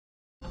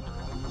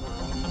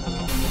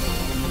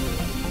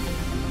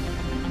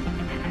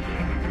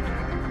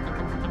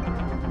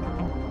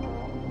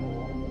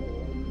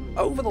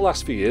Over the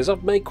last few years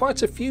I've made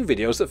quite a few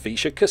videos that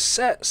feature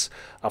cassettes.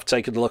 I've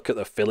taken a look at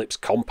the Philips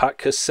compact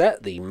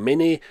cassette, the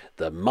Mini,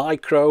 the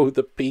Micro,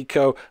 the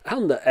Pico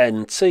and the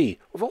NT.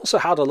 We've also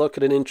had a look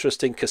at an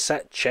interesting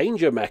cassette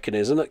changer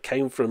mechanism that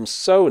came from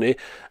Sony,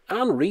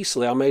 and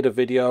recently I made a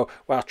video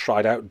where I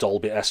tried out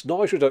Dolby S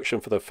noise reduction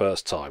for the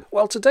first time.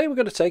 Well, today we're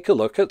going to take a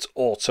look at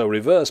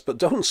auto-reverse, but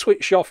don't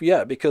switch off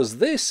yet because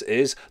this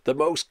is the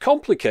most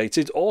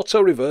complicated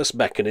auto-reverse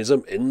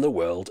mechanism in the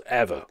world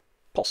ever.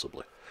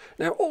 Possibly.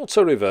 Now,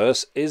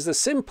 auto-reverse is the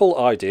simple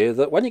idea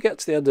that when you get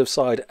to the end of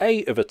side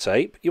A of a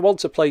tape, you want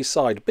to play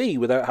side B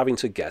without having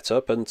to get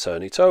up and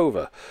turn it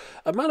over.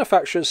 And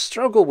manufacturers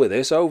struggled with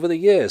this over the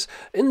years.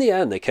 In the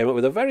end, they came up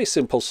with a very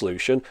simple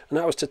solution, and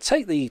that was to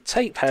take the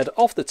tape head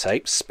off the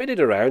tape, spin it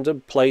around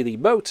and play the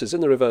motors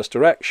in the reverse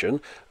direction,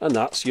 and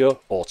that's your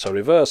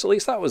auto-reverse. At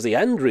least that was the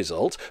end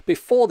result.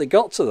 Before they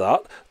got to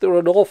that, there were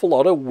an awful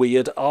lot of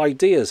weird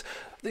ideas.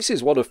 This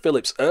is one of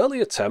Philips' early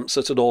attempts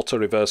at an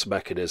auto-reverse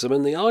mechanism,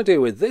 and the idea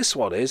with this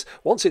one is,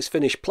 once it's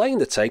finished playing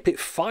the tape, it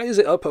fires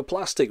it up a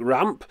plastic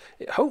ramp,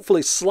 it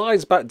hopefully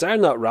slides back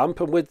down that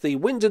ramp, and with the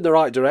wind in the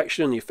right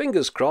direction and your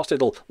fingers crossed,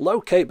 it'll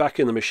locate back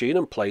in the machine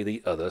and play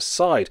the other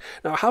side.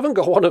 Now, I haven't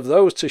got one of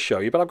those to show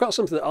you, but I've got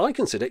something that I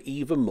consider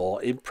even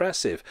more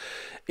impressive.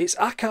 It's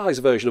Akai's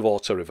version of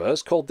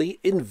auto-reverse called the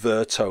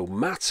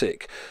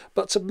Invert-O-Matic,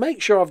 but to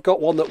make sure I've got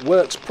one that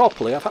works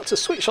properly, I've had to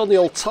switch on the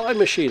old time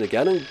machine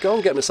again and go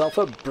and get myself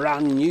a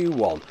brand new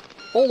one,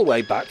 all the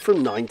way back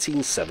from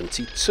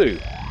 1972.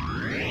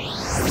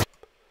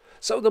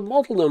 So the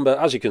model number,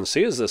 as you can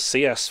see, is the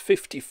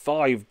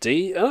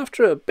CS-55D, and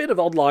after a bit of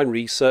online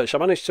research I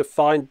managed to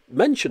find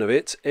mention of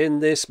it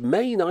in this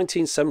May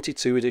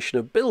 1972 edition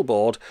of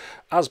Billboard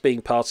as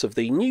being part of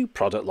the new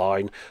product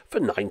line for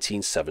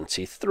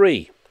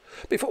 1973.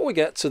 Before we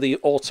get to the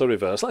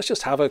auto-reverse, let's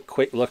just have a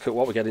quick look at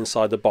what we get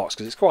inside the box,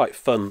 because it's quite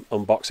fun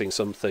unboxing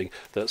something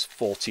that's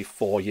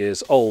 44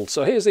 years old.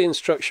 So here's the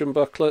instruction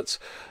booklet.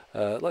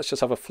 Let's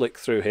just have a flick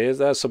through here.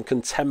 There's some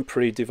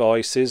contemporary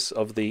devices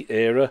of the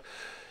era,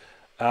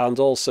 and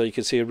also you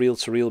can see a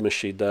reel-to-reel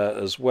machine there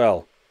as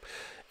well.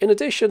 In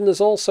addition,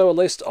 there's also a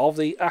list of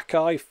the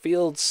Akai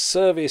field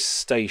service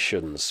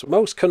stations.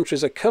 Most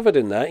countries are covered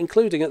in there,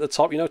 including at the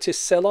top you notice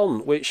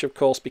Ceylon, which of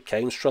course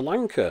became Sri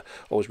Lanka,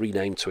 or was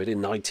renamed to it in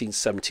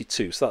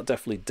 1972, so that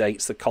definitely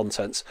dates the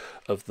contents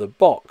of the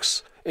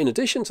box. In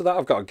addition to that,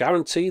 I've got a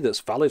guarantee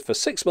that's valid for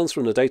 6 months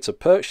from the date of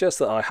purchase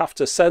that I have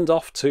to send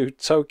off to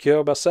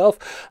Tokyo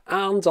myself,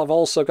 and I've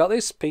also got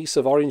this piece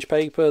of orange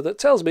paper that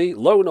tells me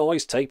low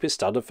noise tape is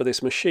standard for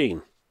this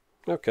machine.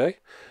 Okay,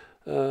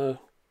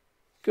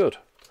 good.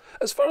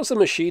 As far as the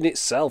machine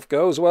itself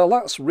goes, well,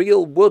 that's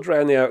real wood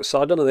around the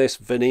outside, none of this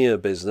veneer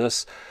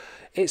business.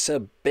 It's a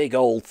big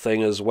old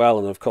thing as well,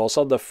 and of course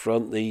on the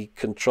front the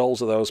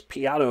controls are those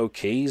piano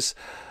keys.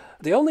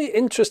 The only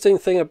interesting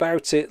thing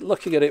about it,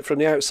 looking at it from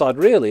the outside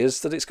really,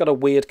 is that it's got a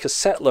weird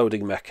cassette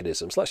loading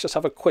mechanism. So let's just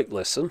have a quick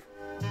listen.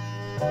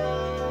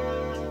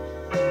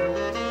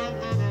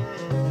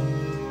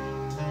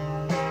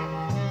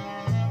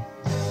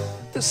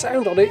 The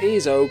sound on it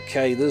is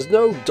okay. There's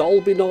no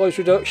Dolby noise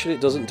reduction, it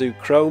doesn't do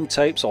chrome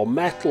tapes or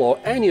metal or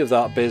any of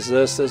that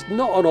business. There's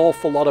not an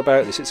awful lot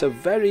about this. It's a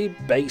very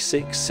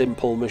basic,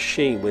 simple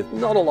machine with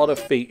not a lot of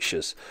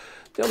features.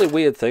 The only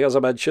weird thing, as I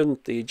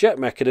mentioned, the eject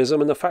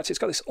mechanism and the fact it's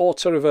got this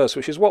auto-reverse,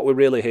 which is what we're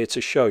really here to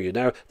show you.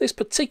 Now, this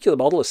particular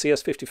model, the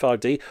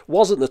CS-55D,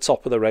 wasn't the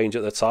top of the range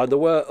at the time. There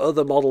were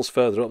other models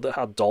further up that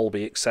had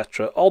Dolby,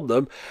 etc. on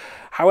them.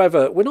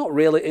 However, we're not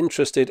really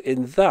interested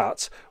in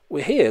that.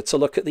 We're here to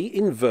look at the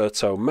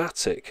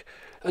Invert-O-Matic.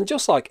 And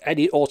just like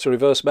any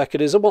auto-reverse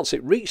mechanism, once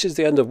it reaches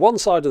the end of one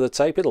side of the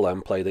tape, it'll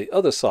then play the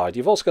other side.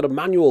 You've also got a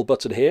manual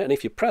button here, and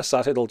if you press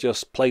that, it'll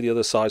just play the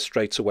other side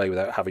straight away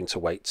without having to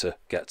wait to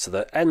get to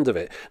the end of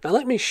it. Now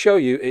let me show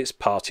you its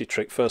party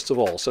trick first of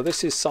all. So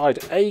this is side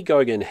A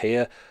going in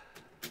here.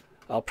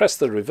 I'll press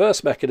the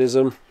reverse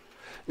mechanism.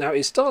 Now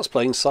it starts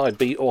playing side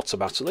B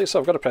automatically, so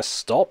I've got to press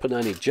stop and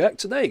then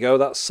eject, and there you go,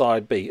 that's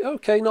side B.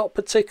 Okay, not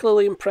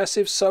particularly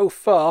impressive so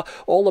far.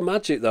 All the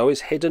magic though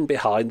is hidden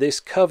behind this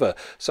cover,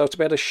 so to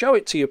be able to show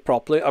it to you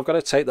properly I've got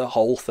to take the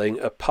whole thing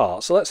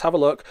apart. So let's have a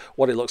look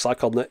what it looks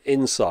like on the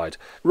inside.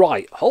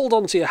 Right, hold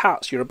on to your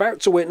hats, you're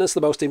about to witness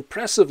the most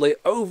impressively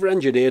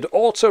over-engineered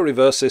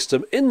auto-reverse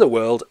system in the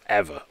world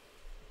ever.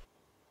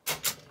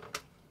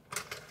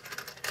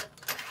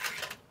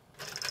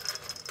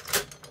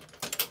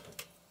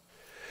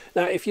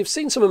 Now, if you've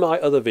seen some of my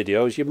other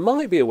videos, you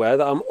might be aware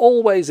that I'm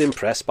always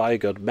impressed by a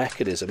good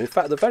mechanism. In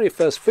fact, the very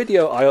first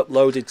video I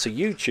uploaded to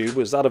YouTube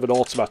was that of an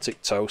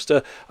automatic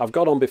toaster. I've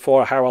gone on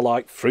before how I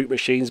like fruit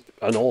machines,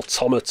 an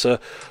automata.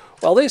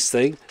 Well, this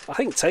thing, I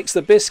think, takes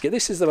the biscuit.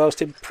 This is the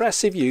most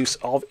impressive use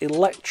of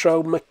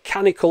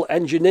electro-mechanical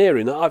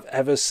engineering that I've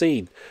ever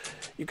seen.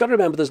 You've got to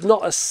remember there's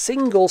not a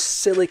single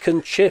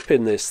silicon chip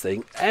in this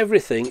thing.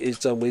 Everything is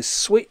done with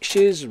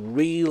switches,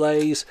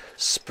 relays,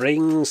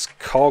 springs,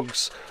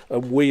 cogs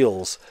and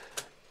wheels.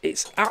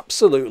 It's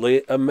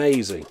absolutely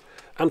amazing.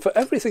 And for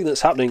everything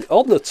that's happening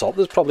on the top,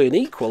 there's probably an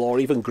equal or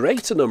even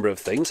greater number of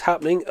things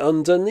happening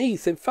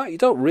underneath. In fact, you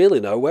don't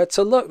really know where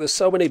to look. There's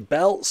so many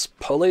belts,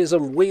 pulleys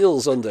and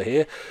wheels under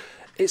here.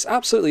 It's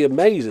absolutely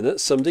amazing that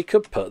somebody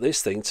could put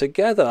this thing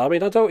together. I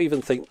mean, I don't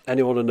even think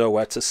anyone would know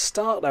where to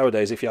start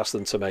nowadays if you ask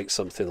them to make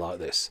something like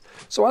this.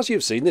 So as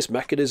you've seen, this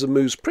mechanism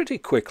moves pretty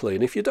quickly,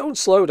 and if you don't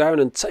slow down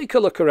and take a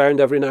look around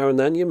every now and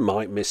then, you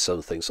might miss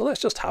something. So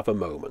let's just have a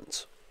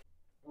moment.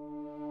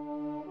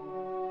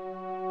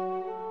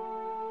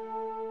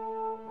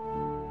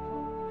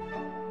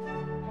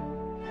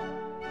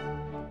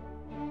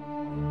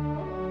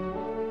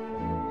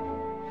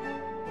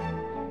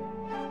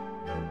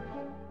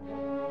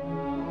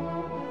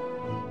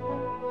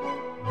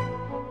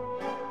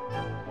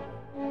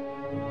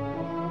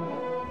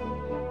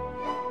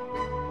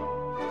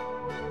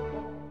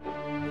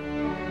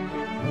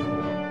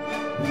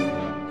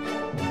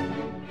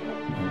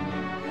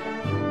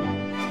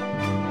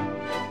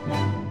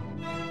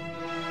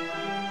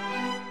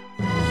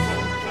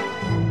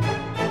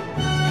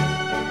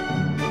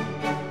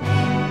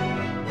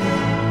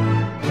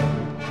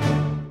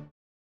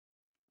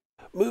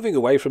 Moving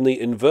away from the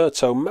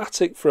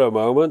Invert-O-Matic for a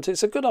moment,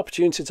 it's a good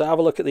opportunity to have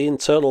a look at the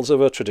internals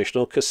of a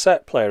traditional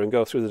cassette player and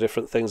go through the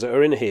different things that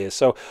are in here.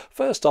 So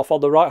first off,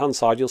 on the right hand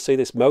side, you'll see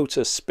this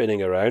motor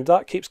spinning around.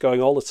 That keeps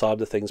going all the time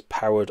the thing's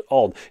powered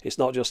on. It's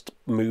not just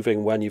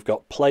moving when you've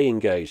got play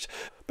engaged.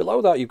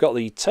 Below that, you've got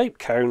the tape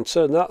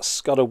counter, and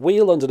that's got a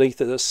wheel underneath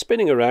it that's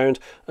spinning around,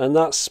 and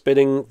that's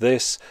spinning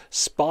this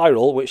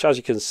spiral, which, as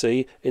you can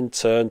see, in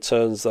turn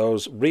turns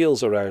those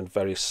reels around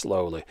very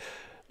slowly.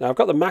 Now I've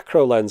got the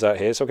macro lens out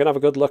here so I can have a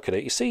good look at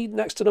it. You see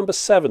next to number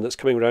 7 that's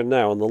coming around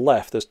now on the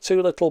left, there's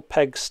two little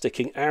pegs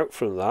sticking out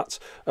from that,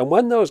 and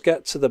when those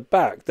get to the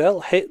back,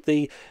 they'll hit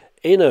the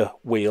inner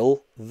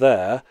wheel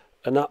there,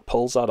 and that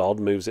pulls that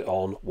on, moves it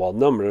on one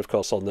number. And of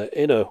course on the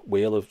inner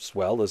wheel as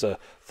well, there's a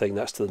thing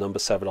next to the number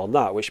 7 on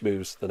that, which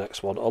moves the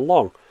next one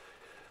along.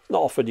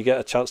 Not often you get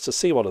a chance to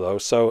see one of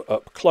those so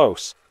up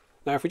close.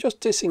 Now if we just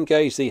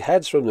disengage the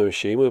heads from the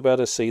machine, we'll be able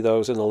to see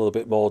those in a little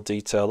bit more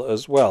detail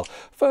as well.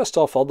 First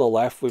off, on the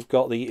left we've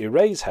got the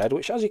erase head,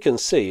 which as you can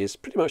see is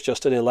pretty much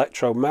just an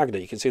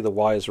electromagnet. You can see the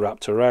wires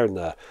wrapped around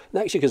there.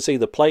 Next you can see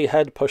the play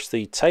head push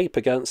the tape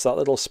against that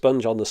little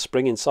sponge on the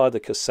spring inside the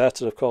cassette,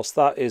 and of course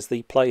that is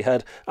the play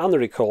head and the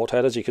record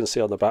head, as you can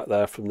see on the back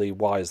there from the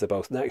wires. They're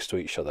both next to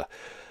each other.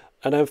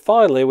 And then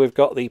finally we've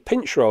got the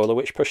pinch roller,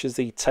 which pushes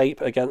the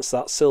tape against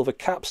that silver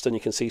capstan you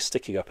can see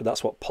sticking up, and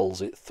that's what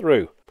pulls it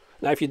through.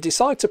 Now if you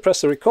decide to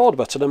press the record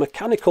button, a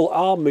mechanical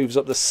arm moves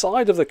up the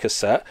side of the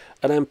cassette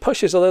and then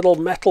pushes a little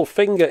metal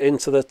finger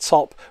into the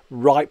top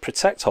right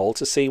protect hole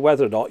to see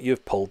whether or not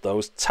you've pulled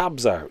those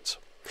tabs out.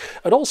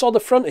 And also on the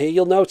front here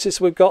you'll notice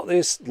we've got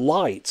this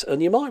light,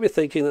 and you might be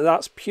thinking that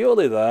that's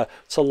purely there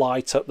to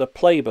light up the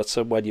play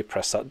button when you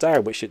press that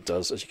down, which it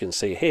does, as you can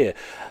see here.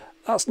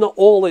 That's not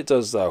all it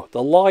does though.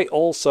 The light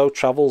also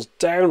travels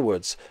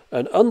downwards,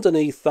 and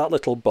underneath that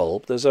little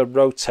bulb there's a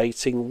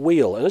rotating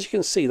wheel, and as you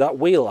can see that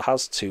wheel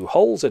has two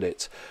holes in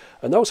it,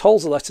 and those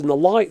holes are letting the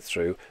light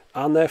through,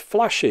 and they're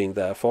flashing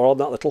therefore on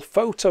that little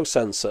photo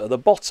sensor at the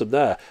bottom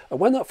there. And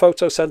when that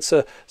photo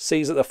sensor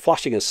sees that the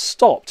flashing has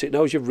stopped, it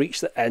knows you've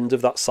reached the end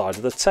of that side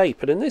of the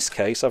tape, and in this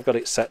case I've got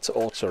it set to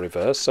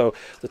auto-reverse, so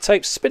the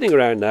tape's spinning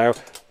around now,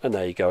 and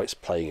there you go, it's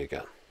playing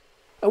again.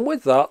 And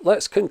with that,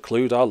 let's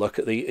conclude our look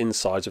at the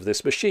insides of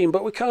this machine,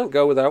 but we can't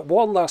go without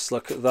one last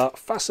look at that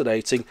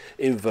fascinating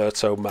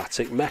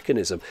Invert-O-Matic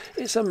mechanism.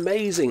 It's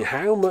amazing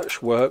how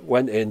much work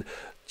went in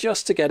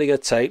just to getting a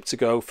tape to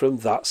go from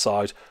that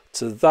side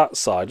to that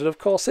side. And of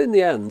course, in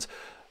the end,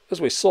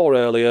 as we saw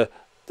earlier,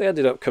 they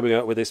ended up coming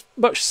up with this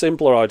much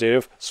simpler idea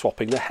of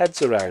swapping the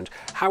heads around.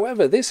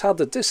 However, this had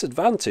the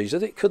disadvantage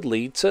that it could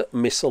lead to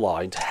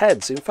misaligned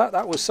heads. In fact,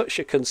 that was such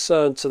a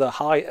concern to the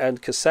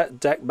high-end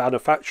cassette deck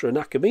manufacturer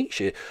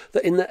Nakamichi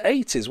that in the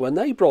 80s, when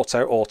they brought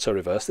out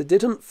auto-reverse, they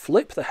didn't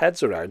flip the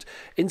heads around.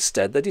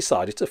 Instead, they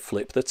decided to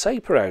flip the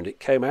tape around. It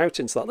came out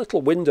into that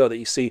little window that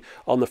you see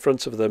on the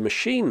front of the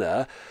machine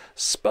there,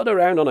 spun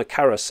around on a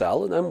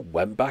carousel, and then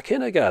went back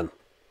in again.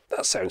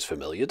 That sounds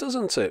familiar,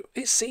 doesn't it?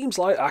 It seems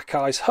like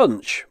Akai's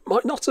hunch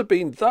might not have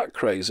been that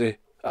crazy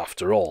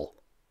after all.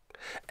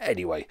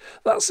 Anyway,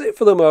 that's it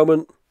for the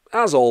moment.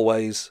 As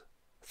always,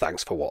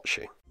 thanks for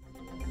watching.